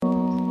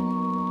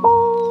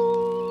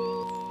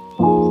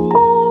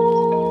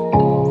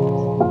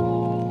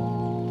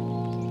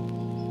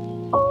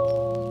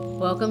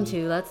Welcome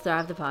to Let's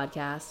Thrive the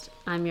podcast.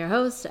 I'm your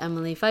host,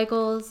 Emily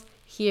Feichels,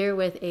 here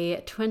with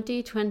a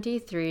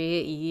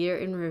 2023 year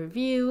in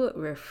review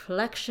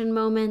reflection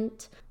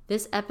moment.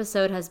 This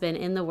episode has been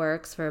in the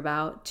works for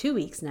about 2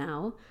 weeks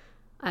now.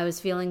 I was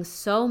feeling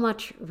so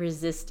much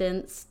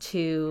resistance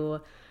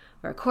to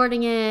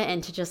recording it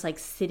and to just like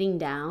sitting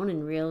down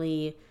and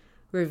really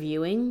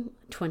reviewing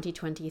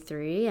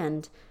 2023,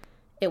 and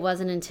it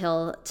wasn't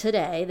until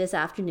today, this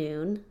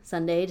afternoon,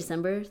 Sunday,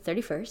 December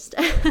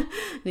 31st,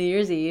 New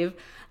Year's Eve,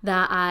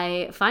 that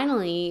I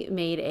finally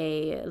made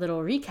a little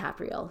recap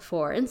reel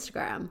for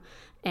Instagram.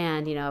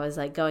 And, I was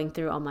like going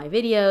through all my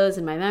videos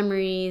and my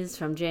memories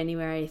from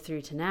January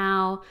through to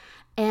now,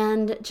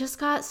 and just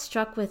got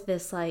struck with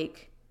this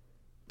like,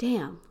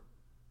 damn,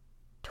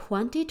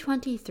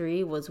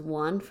 2023 was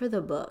one for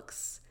the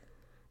books.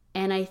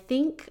 And I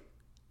think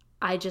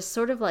I just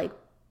sort of like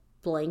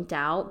blacked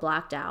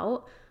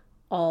out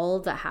all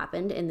that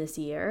happened in this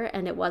year.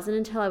 And it wasn't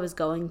until I was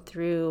going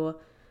through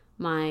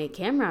my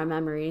camera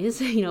memories,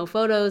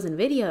 photos and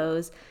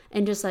videos,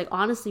 and just like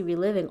honestly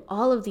reliving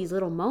all of these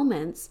little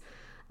moments,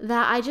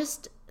 that I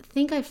just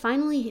think I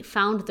finally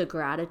found the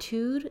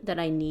gratitude that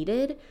I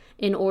needed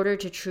in order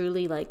to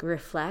truly like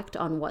reflect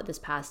on what this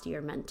past year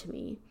meant to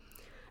me.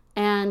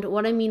 And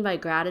what I mean by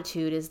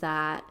gratitude is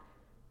that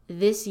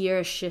this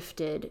year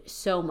shifted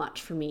so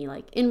much for me,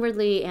 like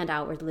inwardly and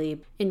outwardly.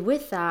 And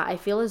with that, I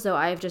feel as though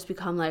I've just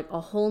become like a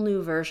whole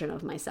new version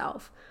of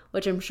myself,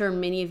 which I'm sure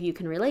many of you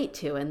can relate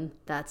to. And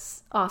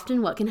that's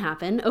often what can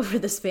happen over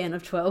the span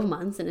of 12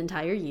 months, an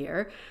entire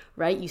year,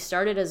 right? You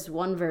started as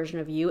one version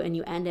of you and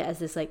you end it as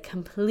this like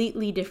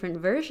completely different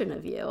version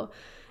of you.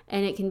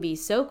 And it can be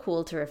so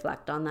cool to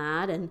reflect on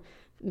that and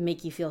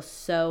make you feel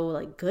so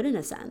like good in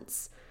a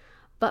sense.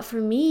 But for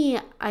me,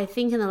 I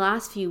think in the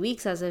last few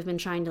weeks, as I've been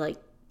trying to like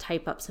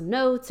type up some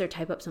notes or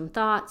type up some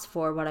thoughts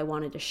for what I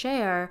wanted to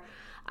share,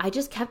 I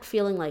just kept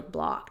feeling like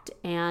blocked.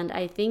 And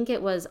I think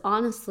it was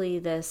honestly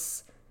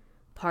this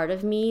part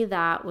of me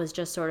that was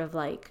just sort of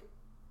like,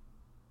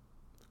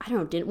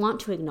 didn't want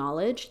to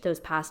acknowledge those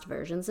past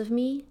versions of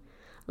me.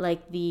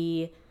 Like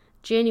the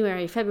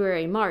January,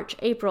 February, March,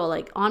 April,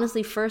 like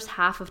honestly first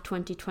half of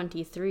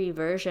 2023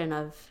 version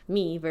of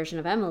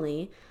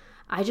Emily,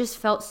 I just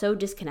felt so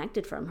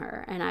disconnected from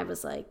her. And I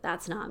was like,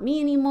 that's not me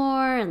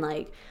anymore. And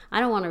like, I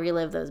don't want to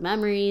relive those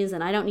memories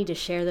and I don't need to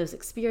share those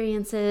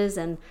experiences.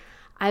 And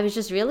I was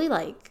just really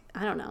like,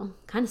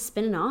 kind of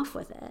spinning off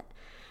with it.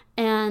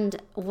 And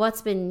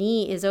what's been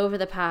neat is over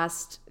the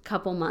past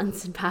couple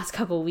months and past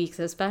couple weeks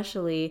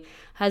especially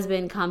has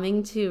been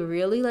coming to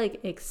really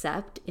like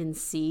accept and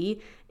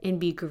see and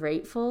be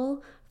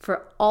grateful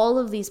for all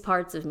of these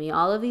parts of me,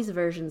 all of these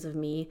versions of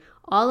me,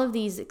 all of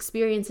these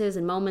experiences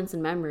and moments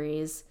and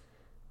memories,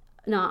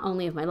 not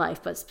only of my life,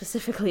 but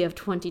specifically of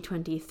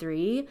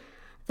 2023,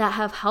 that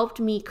have helped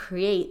me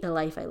create the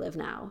life I live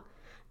now,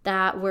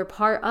 that were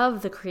part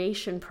of the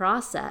creation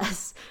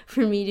process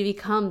for me to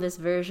become this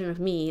version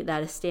of me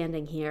that is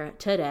standing here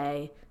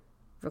today,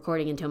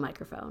 recording into a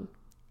microphone.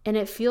 And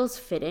it feels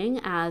fitting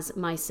as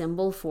my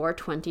symbol for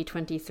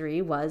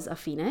 2023 was a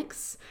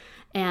phoenix.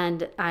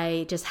 And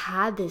I just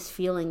had this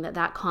feeling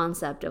that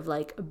concept of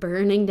like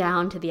burning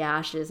down to the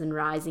ashes and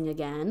rising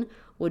again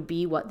would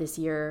be what this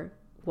year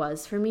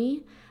was for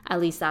me. At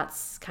least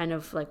that's kind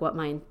of like what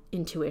my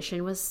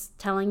intuition was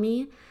telling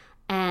me.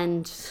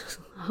 And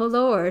oh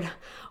Lord,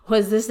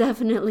 was this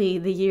definitely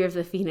the year of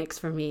the phoenix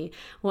for me.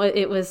 Well,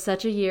 it was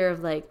such a year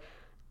of like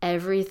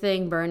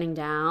everything burning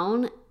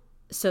down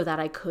so that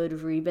I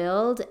could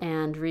rebuild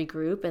and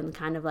regroup and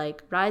kind of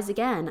like rise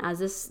again as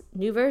this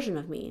new version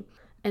of me.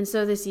 And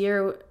so this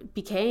year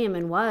became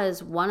and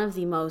was one of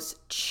the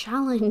most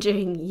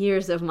challenging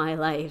years of my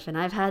life. And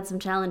I've had some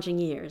challenging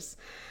years.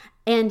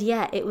 And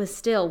yet it was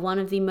still one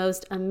of the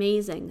most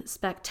amazing,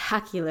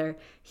 spectacular,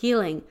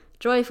 healing,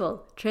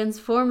 joyful,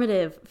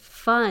 transformative,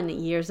 fun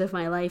years of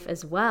my life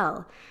as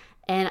well.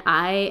 And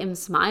I am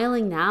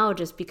smiling now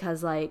just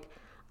because a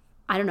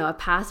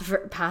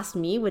past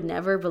me would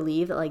never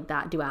believe that like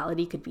that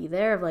duality could be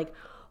there of like,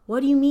 what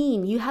do you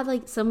mean? You had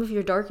like some of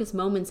your darkest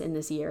moments in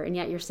this year and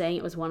yet you're saying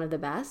it was one of the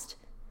best?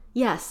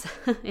 Yes,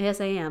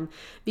 yes I am.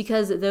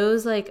 Because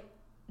those like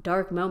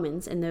dark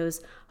moments and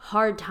those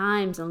hard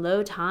times and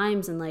low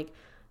times and like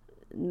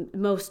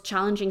most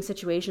challenging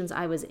situations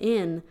I was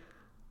in,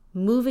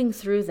 moving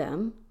through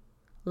them,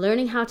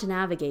 learning how to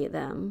navigate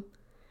them,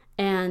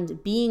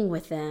 and being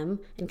with them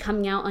and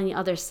coming out on the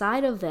other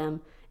side of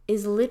them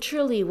is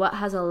literally what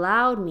has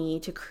allowed me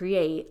to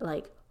create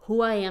like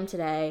who I am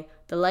today,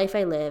 the life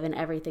I live, and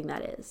everything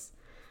that is.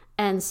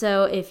 And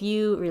so if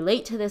you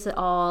relate to this at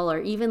all,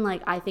 or even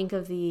like I think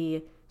of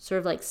the sort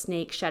of like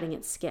snake shedding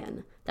its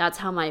skin. That's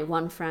how my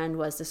one friend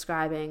was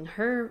describing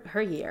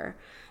her year.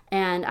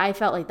 And I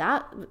felt like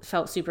that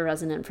felt super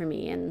resonant for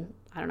me. And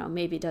I don't know,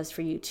 maybe it does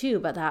for you too,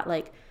 but that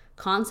like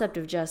concept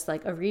of just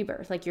like a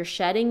rebirth, like you're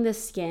shedding the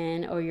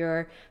skin or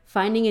you're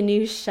finding a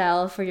new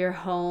shell for your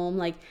home,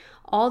 like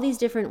all these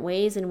different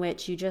ways in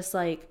which you just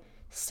like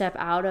step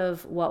out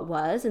of what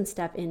was and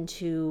step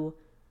into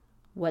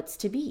what's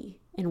to be.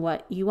 and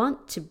what you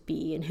want to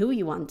be and who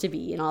you want to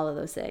be and all of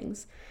those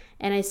things.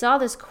 And I saw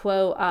this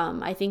quote,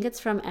 I think it's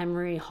from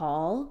Emery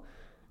Hall,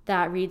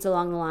 that reads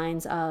along the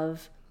lines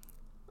of,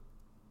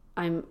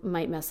 I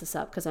might mess this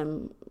up because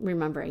I'm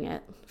remembering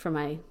it from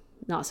my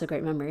not so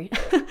great memory.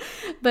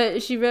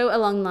 But she wrote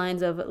along the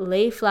lines of,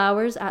 lay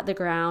flowers at the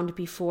ground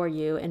before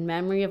you in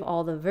memory of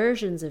all the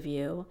versions of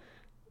you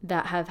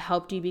that have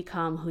helped you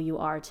become who you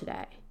are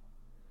today.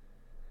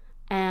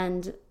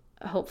 And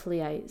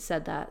hopefully I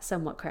said that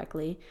somewhat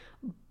correctly,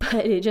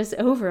 but it just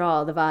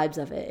overall, the vibes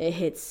of it, it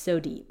hits so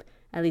deep,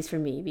 at least for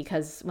me,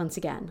 because once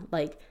again,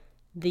 like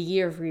the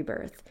year of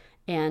rebirth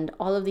and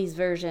all of these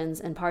versions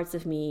and parts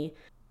of me,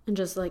 and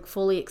just like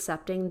fully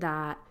accepting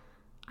that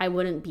I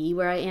wouldn't be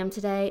where I am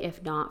today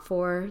if not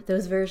for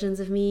those versions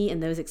of me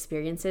and those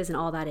experiences and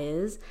all that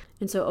is.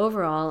 And so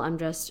overall, I'm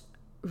just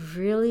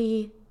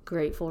really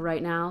grateful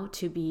right now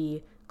to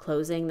be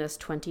closing this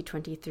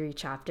 2023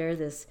 chapter,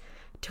 this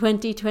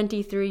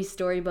 2023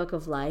 storybook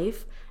of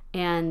life,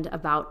 and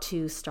about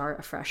to start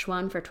a fresh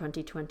one for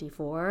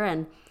 2024.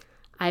 And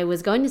I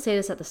was going to say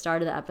this at the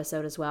start of the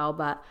episode as well,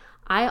 but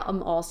I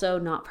am also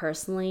not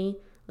personally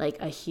like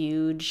a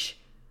huge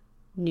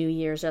New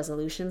Year's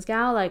resolutions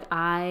gal. Like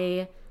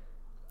I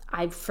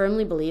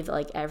firmly believe that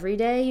like every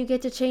day you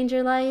get to change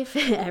your life.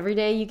 Every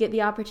day you get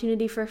the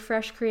opportunity for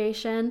fresh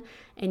creation,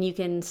 and you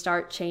can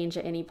start change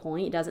at any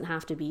point. It doesn't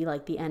have to be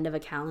like the end of a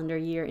calendar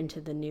year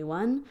into the new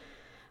one.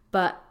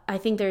 But I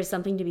think there's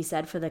something to be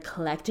said for the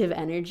collective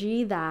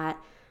energy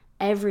that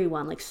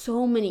everyone, like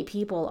so many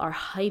people, are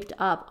hyped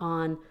up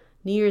on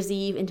New Year's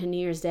Eve into New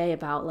Year's Day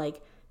about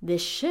like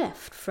this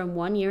shift from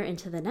one year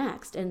into the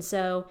next. And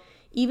so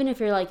even if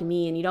you're like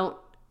me and you don't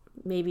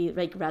maybe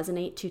like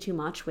resonate too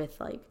much with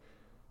like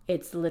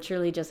it's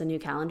literally just a new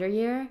calendar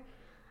year,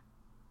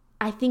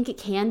 I think it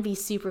can be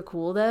super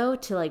cool though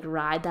to like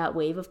ride that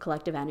wave of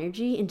collective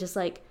energy and just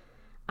like,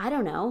 I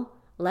don't know,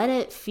 let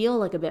it feel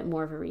like a bit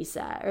more of a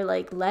reset, or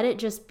like let it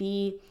just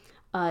be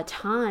a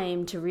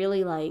time to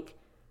really like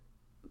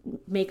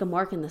make a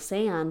mark in the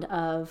sand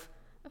of,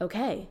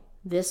 okay,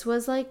 this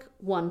was like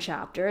one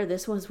chapter,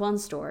 this was one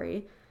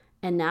story,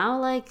 and now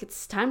like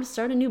it's time to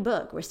start a new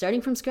book. We're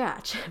starting from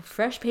scratch,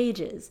 fresh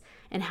pages.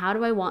 And how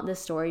do I want this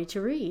story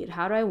to read?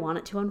 How do I want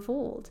it to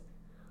unfold?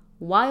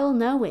 While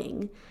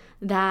knowing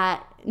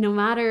that no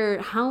matter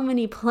how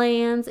many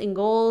plans and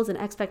goals and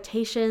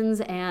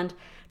expectations and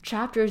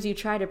chapters you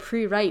try to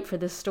pre-write for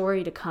this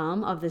story to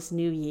come of this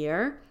new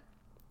year,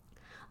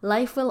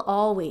 life will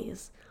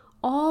always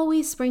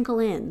sprinkle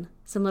in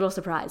some little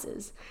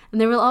surprises. And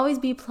there will always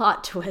be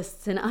plot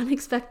twists and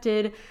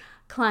unexpected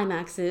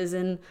climaxes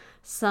and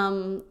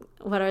some,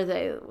 what are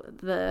they?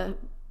 The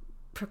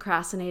not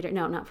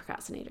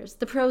procrastinators.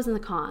 The pros and the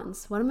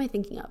cons. What am I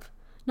thinking of?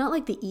 Not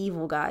like the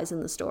evil guys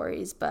in the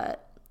stories,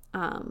 but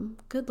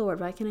good Lord,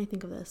 why can't I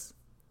think of this?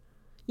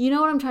 You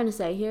know what I'm trying to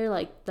say here?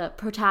 Like the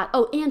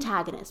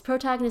antagonist.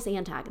 Protagonist,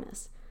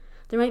 antagonist.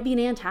 There might be an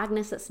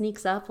antagonist that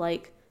sneaks up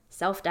like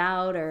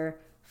self-doubt or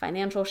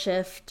financial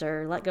shift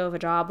or let go of a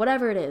job,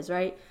 whatever it is,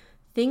 right?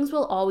 Things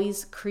will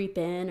always creep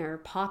in or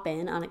pop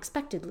in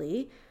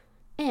unexpectedly,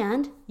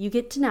 and you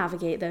get to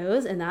navigate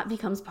those, and that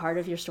becomes part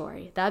of your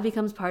story. That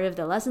becomes part of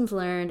the lessons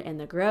learned and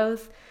the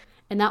growth.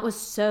 And that was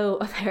so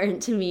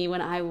apparent to me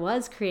when I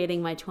was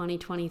creating my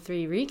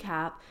 2023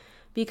 recap,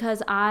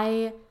 because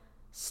I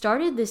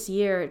started this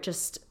year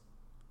just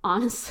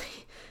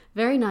honestly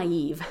very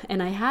naive,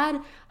 and I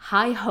had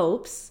high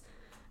hopes,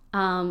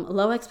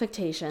 low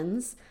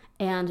expectations,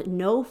 and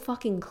no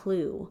fucking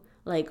clue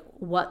like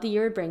what the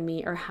year would bring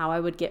me or how I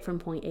would get from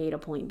point A to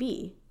point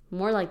B.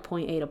 More like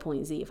point A to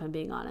point Z, if I'm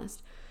being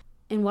honest.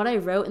 And what I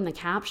wrote in the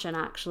caption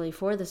actually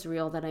for this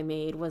reel that I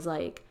made was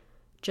like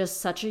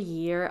just such a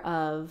year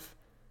of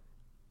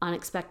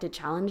unexpected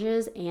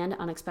challenges and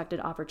unexpected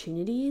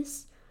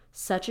opportunities.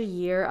 Such a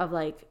year of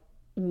like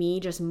me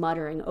just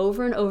muttering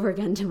over and over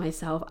again to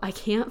myself, I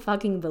can't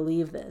fucking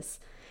believe this.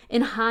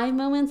 In high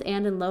moments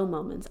and in low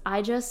moments.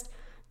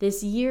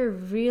 This year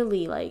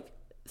really like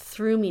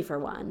threw me for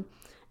one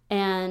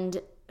and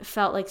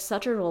felt like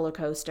such a roller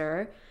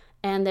coaster.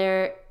 And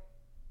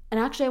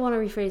actually I want to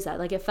rephrase that.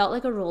 Like it felt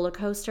like a roller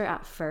coaster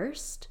at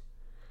first.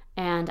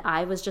 And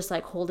I was just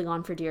like holding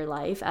on for dear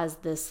life as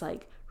this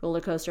like roller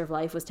coaster of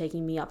life was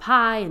taking me up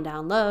high and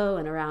down low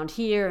and around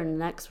here. And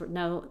next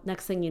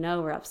thing you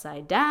know, we're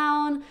upside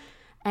down.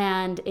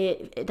 And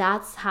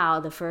that's how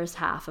the first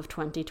half of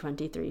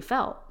 2023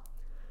 felt.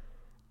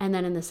 And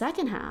then in the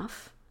second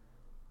half,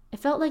 it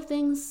felt like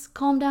things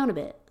calmed down a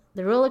bit.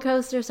 The roller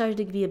coaster started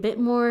to be a bit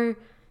more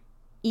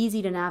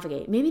easy to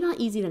navigate. Maybe not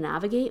easy to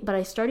navigate, but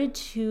I started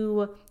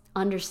to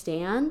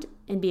understand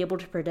and be able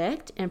to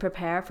predict and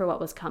prepare for what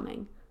was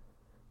coming.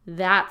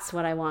 That's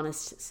what I want to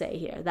say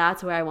here.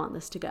 That's where I want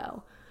this to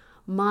go.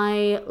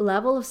 My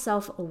level of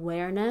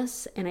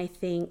self-awareness, and I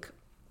think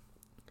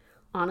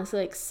honestly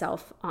like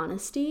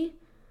self-honesty,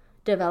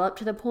 developed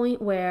to the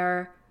point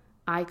where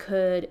I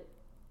could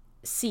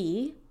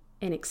see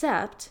and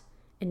accept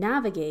and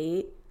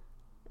navigate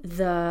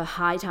the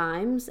high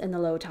times and the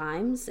low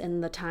times,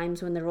 and the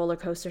times when the roller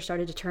coaster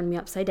started to turn me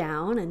upside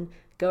down and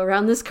go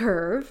around this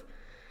curve.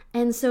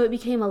 And so it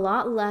became a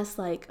lot less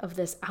like of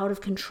this out of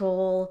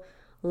control,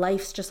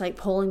 life's just like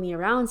pulling me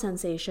around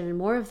sensation, and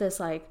more of this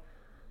like,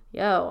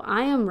 yo,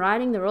 I am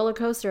riding the roller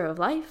coaster of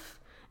life,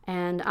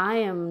 and I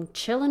am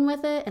chilling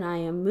with it, and I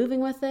am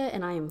moving with it,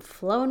 and I am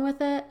flowing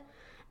with it,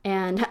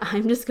 and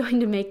I'm just going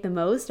to make the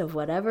most of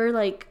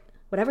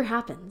whatever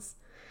happens.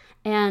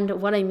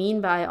 And what I mean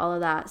by all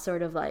of that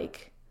sort of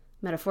like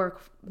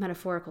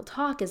metaphorical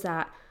talk is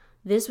that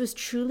this was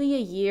truly a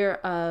year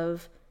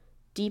of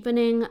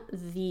deepening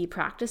the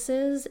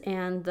practices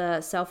and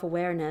the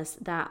self-awareness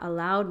that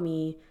allowed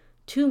me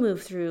to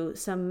move through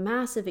some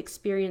massive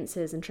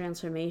experiences and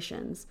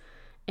transformations.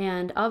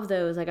 And of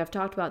those, like I've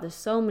talked about this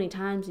so many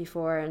times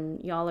before, and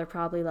y'all are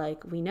probably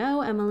like, we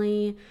know,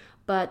 Emily,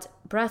 but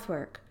breath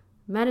work,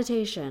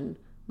 meditation,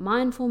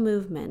 mindful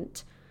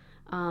movement,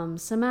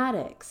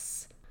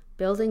 somatics,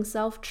 building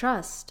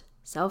self-trust,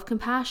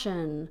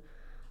 self-compassion,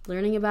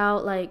 learning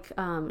about like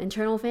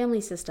internal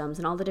family systems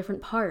and all the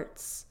different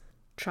parts,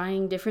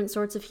 trying different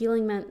sorts of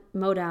healing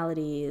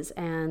modalities,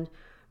 and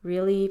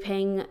really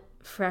paying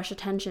fresh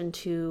attention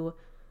to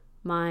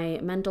my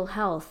mental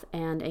health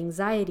and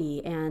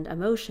anxiety and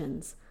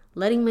emotions,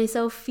 letting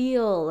myself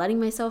feel, letting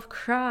myself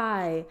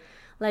cry,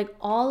 like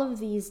all of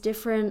these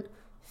different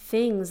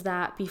things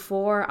that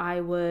before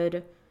I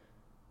would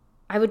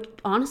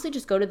honestly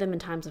just go to them in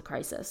times of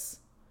crisis.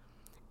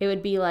 It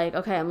would be like,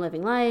 okay, I'm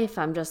living life.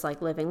 I'm just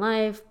like living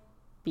life,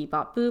 beep,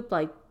 bop, boop,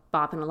 like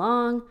bopping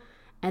along.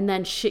 And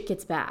then shit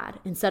gets bad.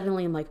 And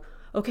suddenly I'm like,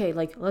 okay,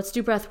 like let's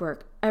do breath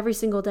work every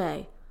single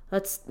day.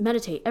 Let's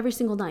meditate every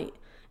single night.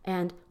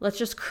 And let's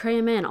just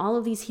cram in all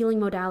of these healing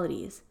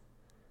modalities.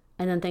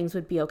 And then things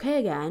would be okay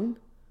again.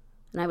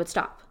 And I would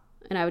stop.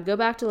 And I would go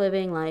back to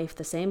living life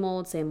the same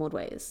old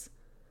ways.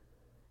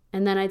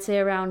 And then I'd say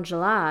around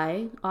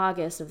July,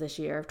 August of this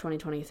year, of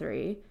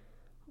 2023,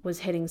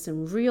 was hitting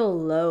some real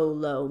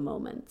low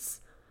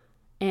moments,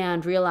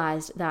 and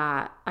realized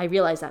that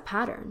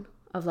pattern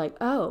of like,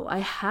 oh, I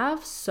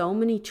have so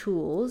many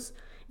tools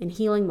and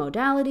healing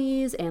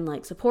modalities and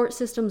like support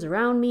systems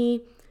around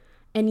me,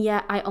 and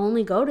yet I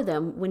only go to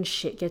them when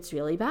shit gets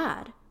really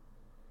bad.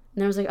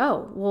 And I was like,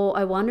 oh, well,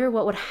 I wonder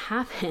what would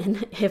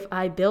happen if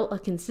I built a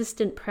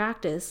consistent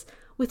practice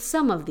with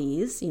some of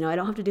these. I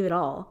don't have to do it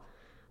all,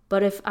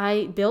 but if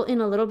I built in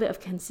a little bit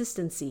of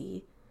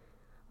consistency,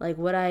 like,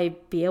 would I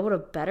be able to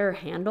better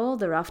handle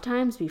the rough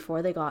times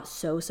before they got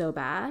so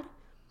bad?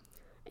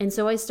 And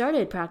so I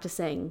started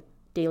practicing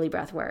daily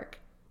breath work.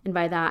 And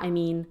by that, I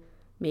mean,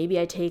 maybe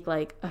I take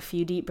like a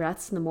few deep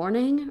breaths in the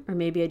morning, or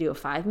maybe I do a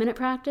 5-minute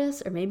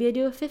practice, or maybe I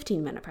do a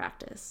 15-minute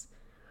practice.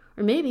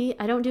 Or maybe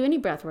I don't do any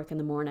breath work in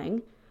the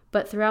morning,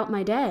 but throughout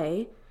my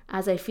day,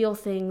 as I feel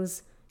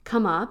things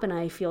come up and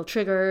I feel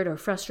triggered or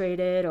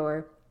frustrated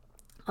or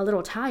a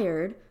little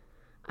tired,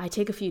 I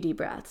take a few deep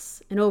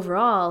breaths. And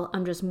overall,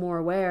 I'm just more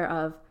aware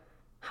of,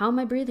 how am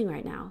I breathing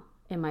right now?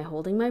 Am I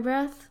holding my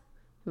breath?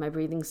 Am I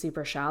breathing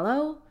super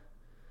shallow?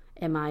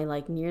 Am I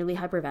like nearly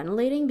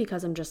hyperventilating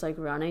because I'm just like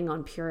running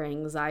on pure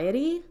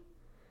anxiety?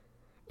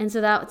 And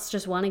so that's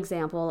just one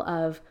example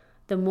of,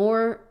 the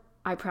more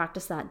I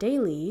practiced that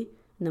daily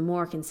and the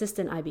more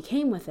consistent I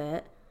became with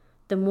it,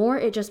 the more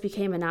it just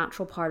became a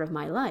natural part of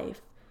my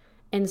life.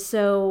 And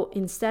so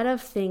instead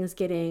of things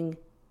getting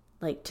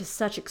like to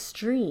such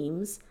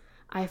extremes,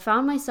 I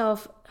found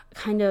myself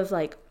kind of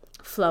like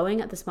flowing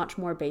at this much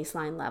more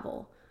baseline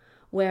level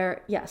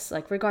where, yes,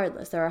 like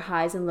regardless, there are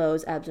highs and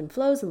lows, ebbs and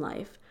flows in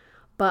life,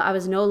 but I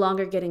was no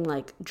longer getting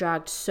like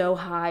dragged so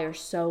high or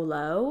so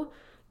low,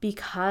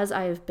 because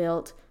I have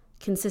built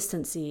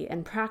consistency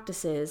and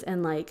practices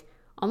and like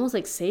almost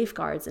like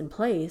safeguards in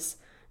place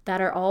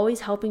that are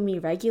always helping me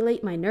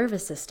regulate my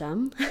nervous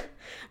system,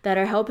 that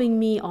are helping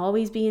me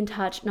always be in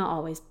touch, not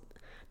always,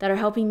 that are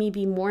helping me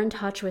be more in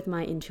touch with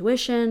my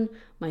intuition,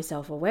 my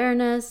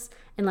self-awareness,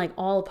 and like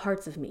all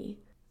parts of me.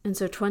 And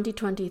so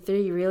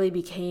 2023 really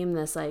became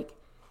this like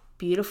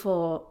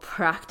beautiful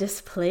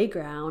practice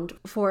playground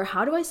for,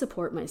 how do I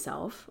support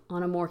myself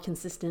on a more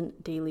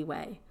consistent daily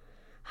way?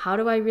 How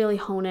do I really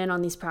hone in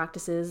on these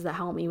practices that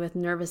help me with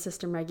nervous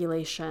system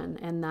regulation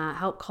and that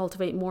help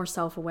cultivate more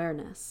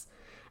self-awareness?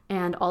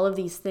 And all of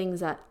these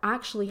things that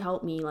actually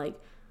help me like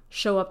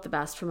show up the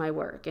best for my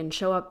work and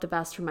show up the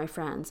best for my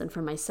friends and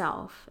for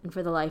myself and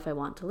for the life I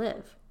want to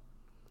live.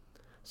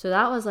 So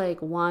that was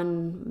like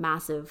one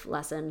massive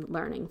lesson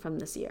learning from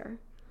this year.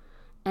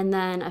 And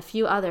then a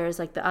few others,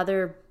 like the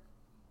other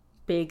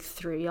big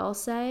 3, I'll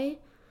say,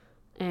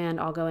 and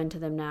I'll go into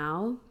them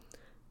now,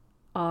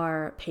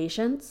 are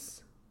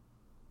patience,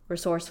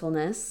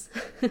 resourcefulness,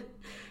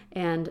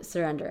 and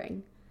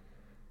surrendering.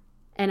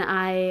 And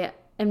I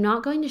am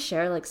not going to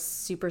share like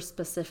super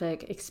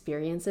specific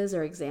experiences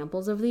or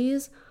examples of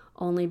these,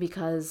 only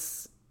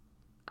because,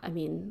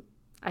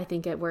 I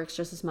think it works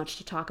just as much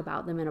to talk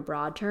about them in a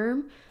broad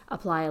term,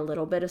 apply a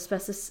little bit of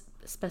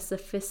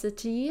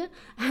specificity,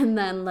 and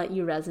then let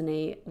you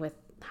resonate with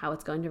how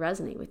it's going to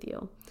resonate with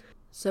you.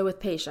 So with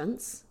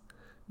patience,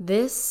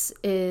 This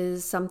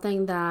is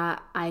something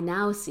that I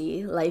now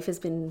see life has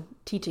been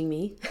teaching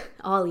me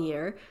all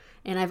year.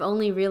 And I've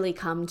only really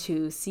come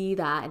to see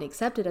that and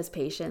accept it as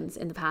patience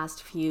in the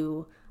past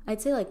few,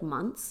 I'd say like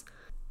months.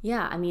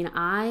 Yeah, I mean,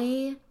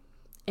 I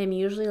am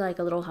usually like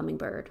a little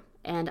hummingbird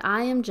and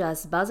I am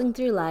just buzzing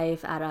through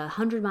life at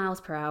 100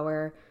 miles per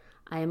hour.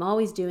 I am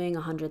always doing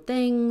 100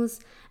 things.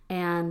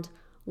 And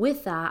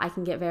with that, I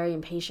can get very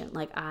impatient.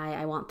 Like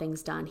I want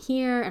things done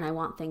here and I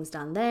want things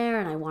done there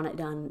and I want it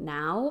done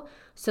now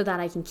so that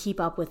I can keep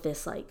up with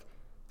this like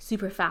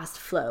super fast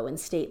flow and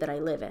state that I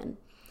live in.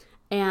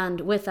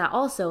 And with that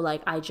also,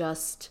 like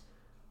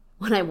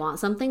when I want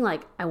something,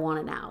 like I want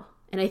it now.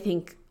 And I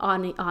think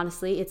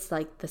honestly, it's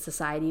like the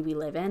society we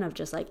live in of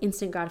just like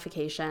instant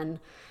gratification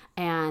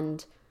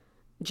and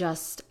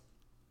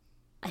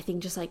I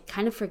think just like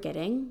kind of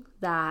forgetting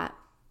that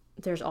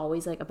there's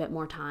always like a bit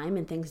more time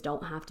and things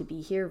don't have to be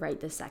here right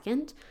this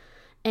second.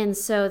 And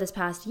so this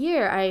past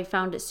year, I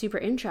found it super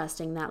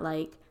interesting that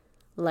like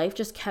life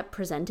just kept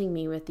presenting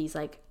me with these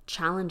like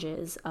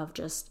challenges of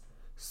just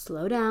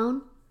slow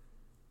down,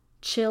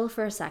 chill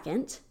for a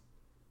second,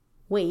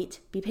 wait,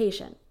 be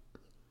patient,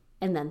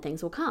 and then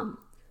things will come.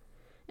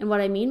 And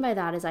what I mean by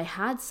that is I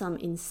had some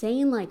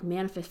insane like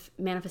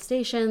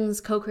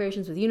manifestations,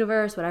 co-creations with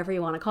universe, whatever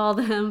you want to call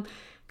them,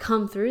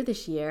 come through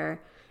this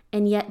year.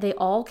 And yet they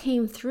all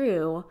came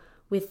through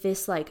with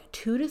this like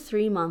 2 to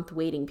 3 month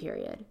waiting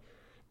period.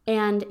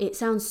 And it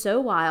sounds so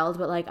wild,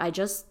 but like I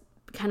just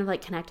kind of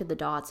like connected the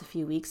dots a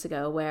few weeks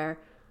ago where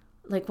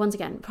like once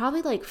again,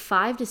 probably like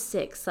 5 to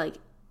 6 like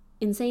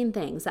insane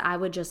things that I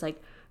would just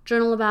like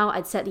journal about,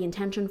 I'd set the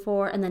intention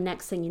for, and the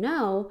next thing you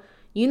know,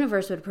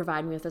 universe would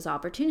provide me with this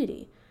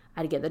opportunity.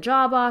 I'd get the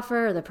job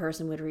offer, the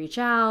person would reach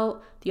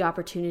out, the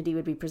opportunity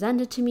would be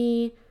presented to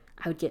me.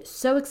 I would get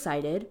so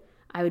excited.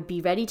 I would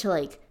be ready to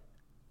like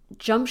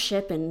jump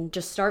ship and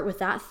just start with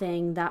that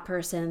thing, that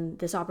person,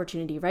 this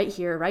opportunity right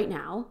here, right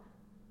now.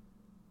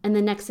 And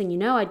the next thing you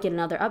know, I'd get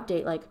another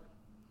update like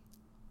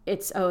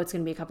it's going to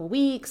be a couple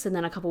weeks, and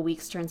then a couple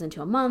weeks turns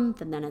into a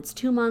month, and then it's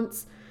 2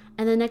 months.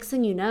 And the next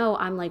thing you know,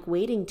 I'm like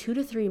waiting 2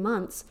 to 3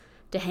 months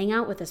to hang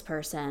out with this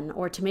person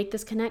or to make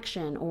this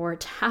connection or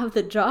to have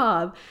the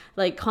job,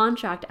 like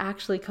contract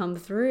actually come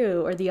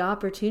through or the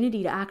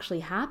opportunity to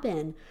actually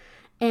happen.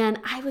 And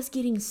I was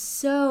getting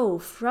so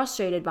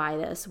frustrated by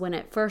this when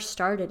it first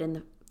started in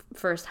the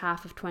first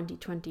half of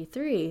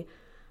 2023.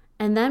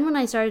 And then when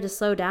I started to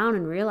slow down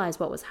and realize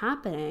what was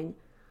happening,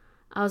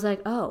 I was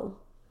like, oh,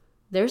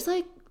 there's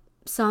like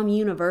some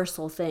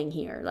universal thing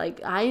here. Like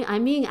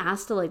I'm being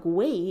asked to like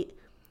wait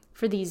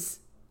for these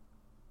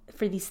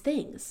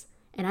things.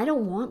 And I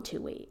don't want to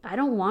wait. I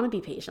don't want to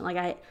be patient.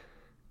 Like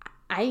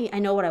I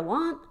know what I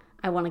want.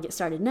 I want to get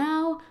started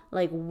now.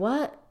 Like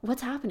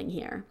what's happening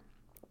here?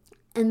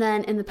 And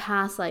then in the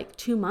past like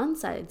 2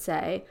 months, I'd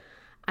say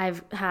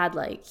I've had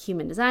like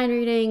human design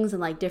readings and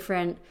like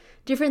different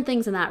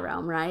things in that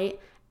realm, right?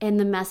 And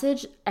the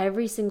message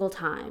every single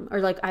time, or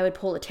like I would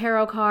pull a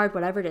tarot card,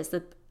 whatever it is,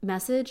 the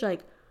message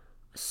like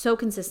so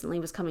consistently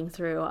was coming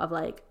through of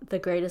like the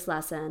greatest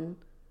lesson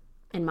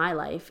in my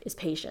life is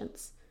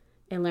patience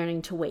and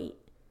learning to wait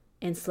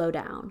and slow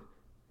down.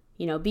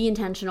 You know, be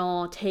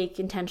intentional, take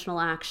intentional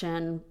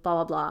action,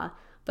 blah, blah, blah.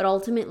 But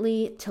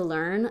ultimately to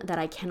learn that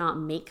I cannot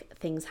make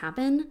things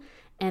happen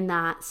and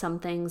that some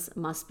things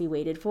must be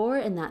waited for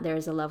and that there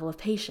is a level of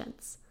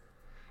patience.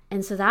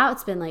 And so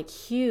that's been like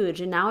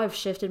huge. And now I've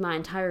shifted my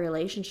entire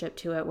relationship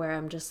to it where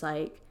I'm just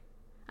like,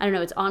 I don't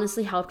know, it's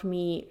honestly helped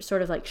me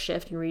sort of like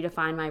shift and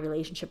redefine my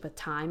relationship with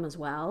time as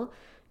well,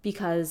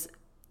 because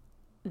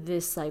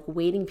this like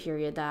waiting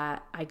period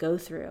that I go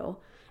through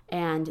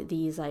and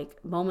these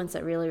like moments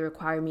that really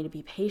require me to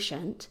be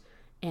patient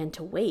and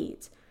to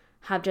wait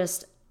have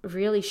just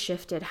really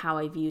shifted how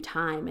I view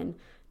time and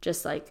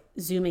just like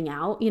zooming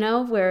out, you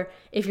know, where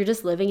if you're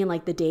just living in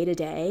like the day to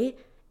day,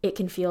 it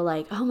can feel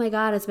like, oh my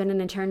God, it's been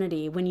an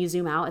eternity. When you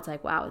zoom out, it's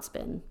like, wow, it's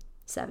been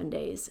 7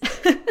 days.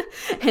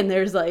 And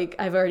there's like,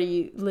 I've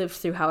already lived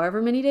through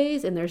however many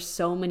days and there's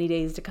so many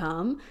days to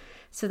come.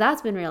 So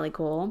that's been really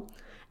cool.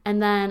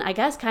 And then I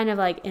guess kind of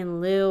like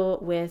in lieu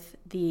with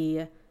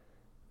the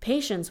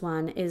patience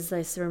one is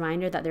this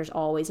reminder that there's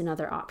always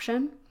another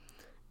option.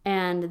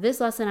 And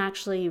this lesson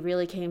actually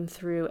really came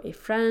through a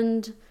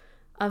friend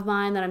of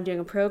mine that I'm doing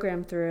a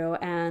program through.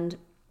 And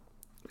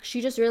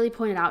she just really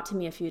pointed out to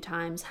me a few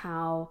times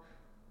how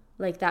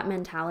like that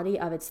mentality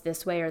of it's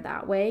this way or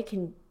that way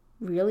can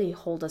really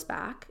hold us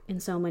back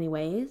in so many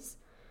ways.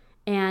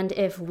 And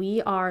if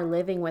we are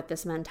living with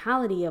this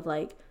mentality of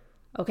like,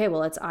 okay,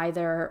 well, it's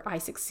either I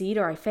succeed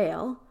or I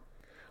fail,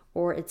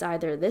 or it's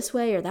either this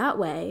way or that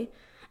way,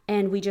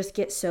 and we just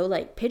get so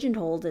like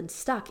pigeonholed and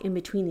stuck in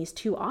between these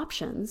two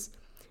options,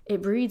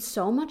 it breeds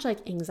so much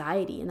like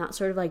anxiety and that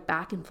sort of like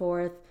back and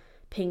forth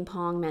ping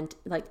pong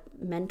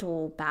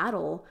mental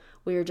battle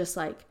where you're just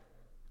like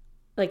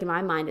in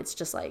my mind, it's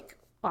just like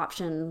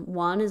option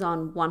one is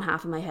on one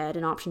half of my head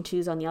and option two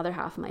is on the other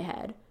half of my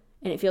head.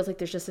 And it feels like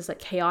there's just this like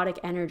chaotic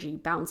energy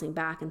bouncing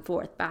back and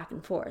forth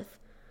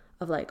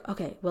of like,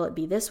 okay, will it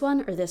be this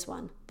one or this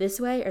one, this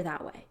way or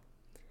that way?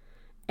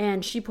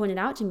 And she pointed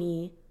out to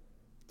me,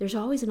 there's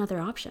always another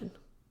option.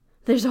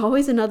 There's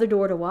always another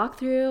door to walk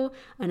through,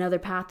 another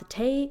path to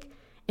take.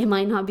 It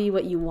might not be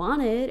what you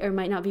wanted or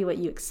might not be what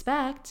you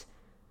expect,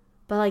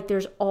 but like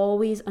there's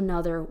always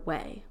another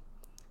way.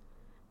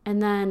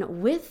 And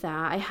then with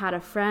that, I had a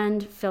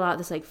friend fill out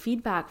this like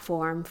feedback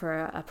form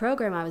for a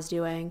program I was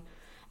doing.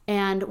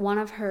 And one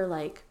of her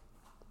like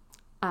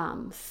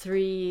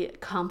 3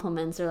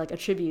 compliments or like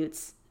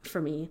attributes for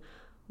me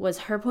was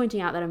her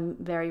pointing out that I'm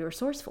very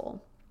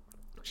resourceful.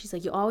 She's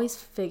like, you always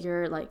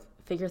figure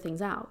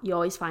things out. You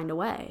always find a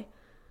way.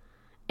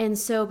 And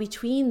so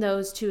between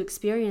those 2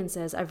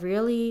 experiences, I've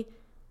really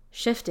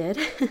shifted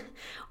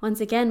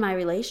once again my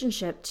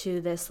relationship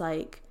to this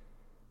like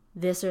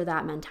this or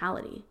that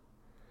mentality.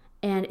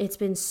 And it's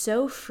been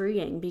so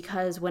freeing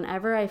because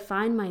whenever I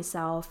find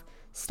myself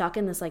stuck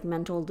in this like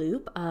mental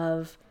loop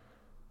of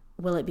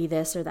will it be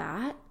this or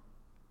that,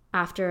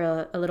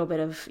 after a little bit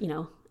of,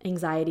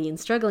 anxiety and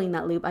struggling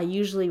that loop, I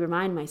usually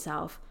remind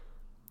myself,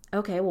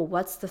 okay, well,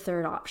 what's the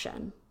third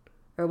option?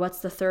 Or what's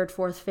the third,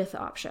 fourth, fifth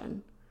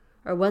option?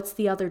 Or what's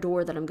the other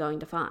door that I'm going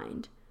to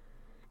find?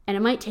 And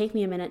it might take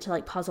me a minute to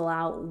like puzzle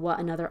out what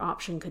another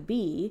option could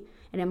be.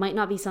 And it might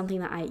not be something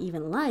that I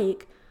even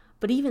like,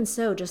 but even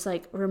so, just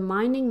like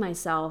reminding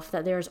myself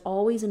that there's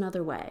always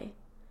another way.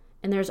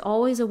 And there's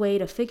always a way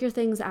to figure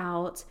things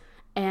out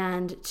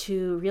and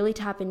to really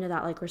tap into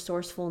that like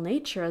resourceful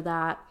nature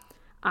that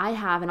I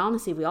have, and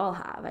honestly, we all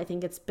have. I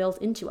think it's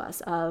built into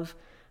us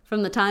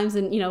from the times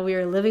when, we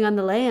were living on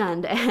the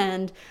land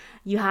and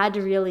you had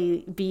to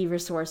really be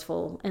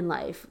resourceful in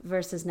life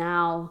versus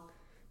now,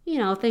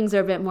 things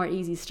are a bit more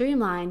easy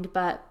streamlined,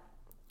 but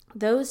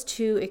those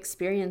 2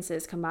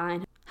 experiences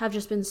combined have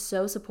just been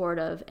so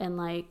supportive and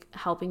like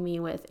helping me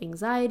with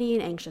anxiety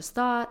and anxious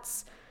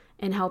thoughts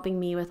and helping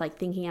me with like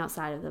thinking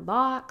outside of the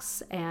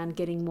box and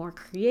getting more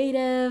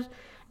creative.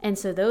 And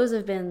so those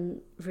have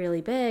been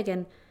really big.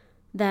 And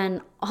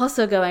then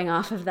also going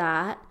off of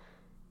that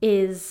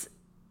is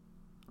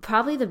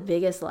probably the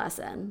biggest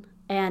lesson,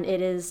 and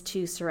it is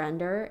to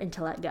surrender and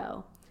to let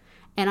go.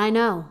 And I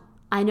know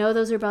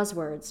those are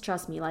buzzwords,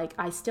 trust me, like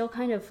I still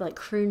kind of like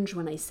cringe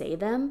when I say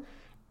them,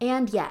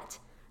 and yet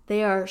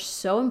they are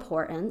so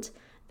important,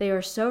 they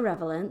are so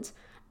relevant,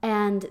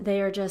 and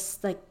they are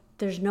just like,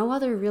 there's no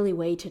other really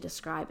way to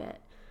describe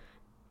it.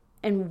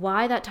 And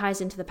why that ties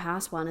into the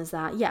past one is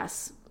that,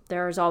 yes,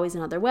 there is always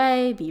another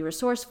way, be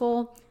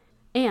resourceful.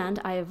 And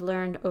I have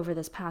learned over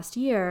this past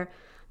year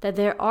that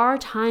there are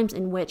times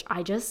in which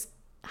I just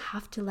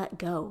have to let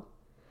go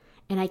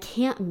and I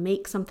can't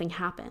make something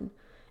happen.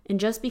 And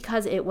just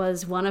because it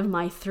was one of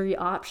my 3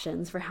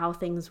 options for how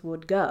things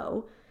would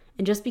go,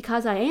 and just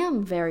because I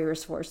am very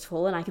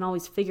resourceful and I can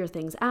always figure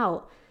things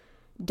out,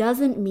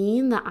 doesn't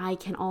mean that I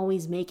can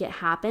always make it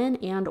happen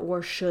and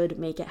or should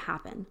make it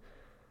happen.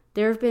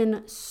 There have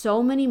been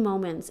so many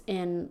moments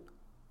in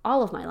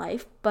all of my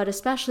life, but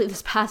especially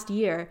this past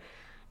year,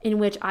 in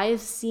which I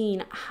have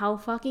seen how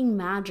fucking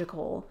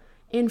magical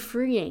and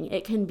freeing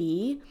it can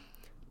be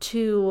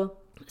to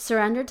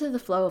surrender to the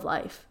flow of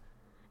life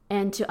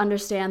and to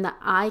understand that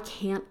I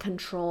can't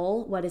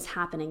control what is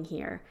happening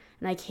here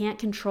and I can't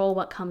control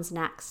what comes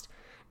next.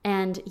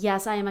 And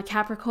yes, I am a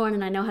Capricorn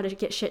and I know how to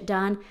get shit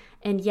done,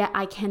 and yet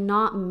I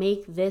cannot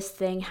make this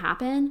thing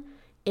happen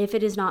if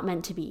it is not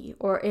meant to be,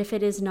 or if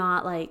it is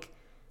not like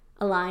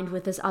aligned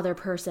with this other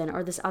person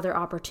or this other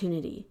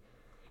opportunity.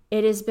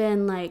 It has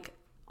been like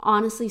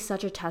honestly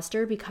such a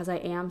tester because I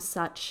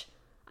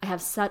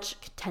have such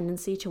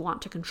tendency to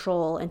want to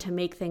control and to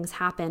make things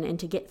happen and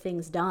to get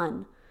things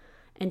done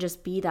and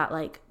just be that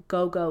like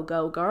go, go,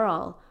 go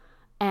girl,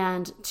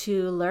 and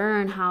to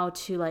learn how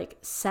to like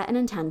set an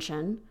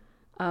intention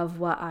of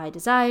what I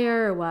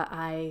desire or what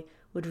I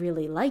would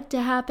really like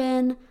to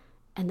happen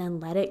and then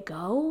let it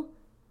go.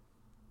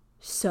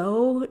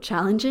 So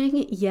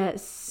challenging, yet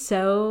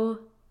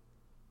so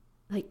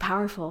like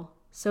powerful,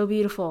 so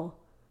beautiful,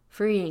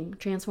 freeing,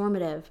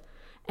 transformative.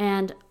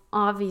 And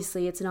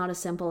obviously it's not as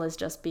simple as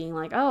just being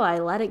like, oh, I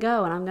let it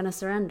go and I'm going to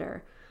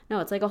surrender.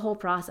 No, it's like a whole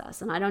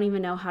process. And I don't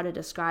even know how to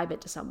describe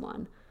it to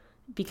someone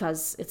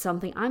because it's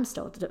something I'm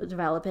still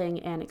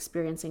developing and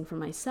experiencing for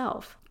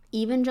myself.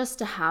 Even just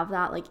to have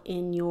that like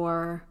in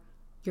your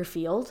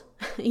field,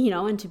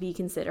 and to be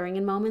considering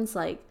in moments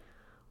like,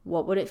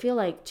 what would it feel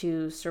like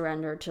to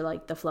surrender to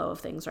like the flow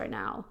of things right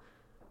now?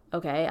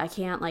 Okay, I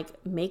can't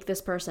like make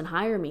this person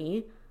hire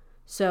me.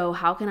 So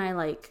how can I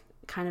like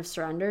kind of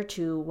surrender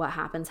to what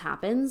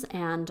happens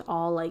and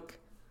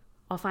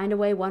I'll find a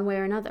way one way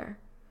or another.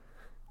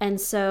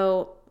 And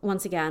so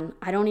once again,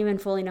 I don't even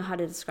fully know how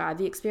to describe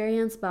the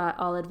experience, but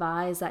I'll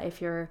advise that if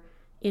you're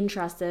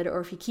interested or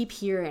if you keep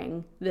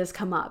hearing this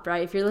come up,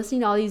 right? If you're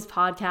listening to all these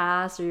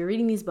podcasts or you're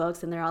reading these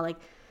books and they're all like,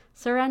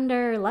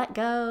 surrender, let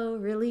go,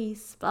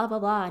 release, blah, blah,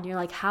 blah. And you're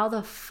like, how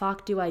the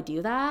fuck do I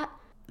do that?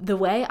 The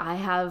way I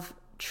have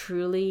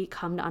truly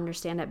come to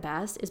understand it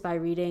best is by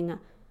reading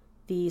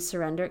The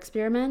Surrender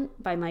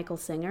Experiment by Michael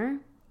Singer.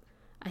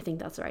 I think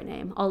that's the right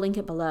name. I'll link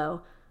it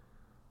below.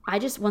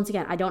 once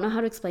again, I don't know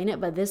how to explain it,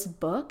 but this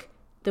book,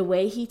 the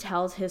way he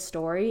tells his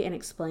story and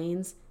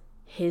explains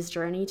his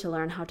journey to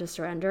learn how to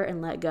surrender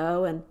and let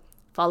go and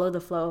follow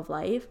the flow of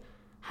life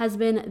has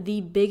been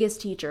the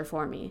biggest teacher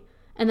for me.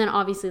 And then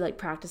obviously like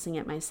practicing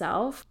it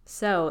myself.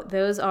 So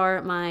those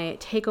are my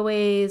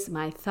takeaways,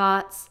 my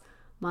thoughts,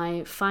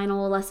 my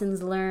final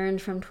lessons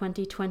learned from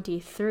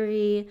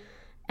 2023.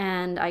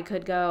 And I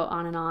could go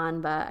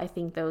on, but I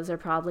think those are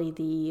probably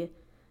the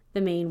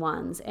main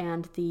ones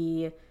and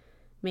the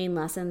main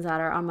lessons that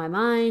are on my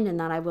mind and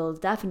that I will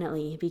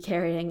definitely be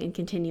carrying and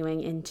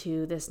continuing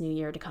into this new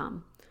year to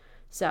come.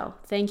 So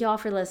thank you all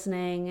for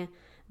listening.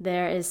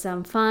 There is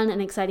some fun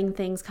and exciting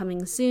things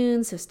coming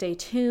soon, so stay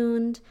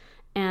tuned.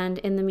 And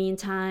in the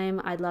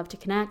meantime, I'd love to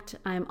connect.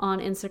 I'm on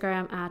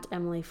Instagram at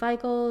Emily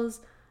Feichels,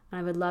 and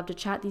I would love to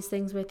chat these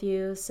things with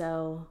you.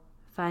 So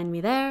find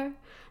me there,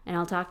 and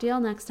I'll talk to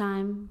y'all next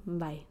time.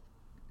 Bye.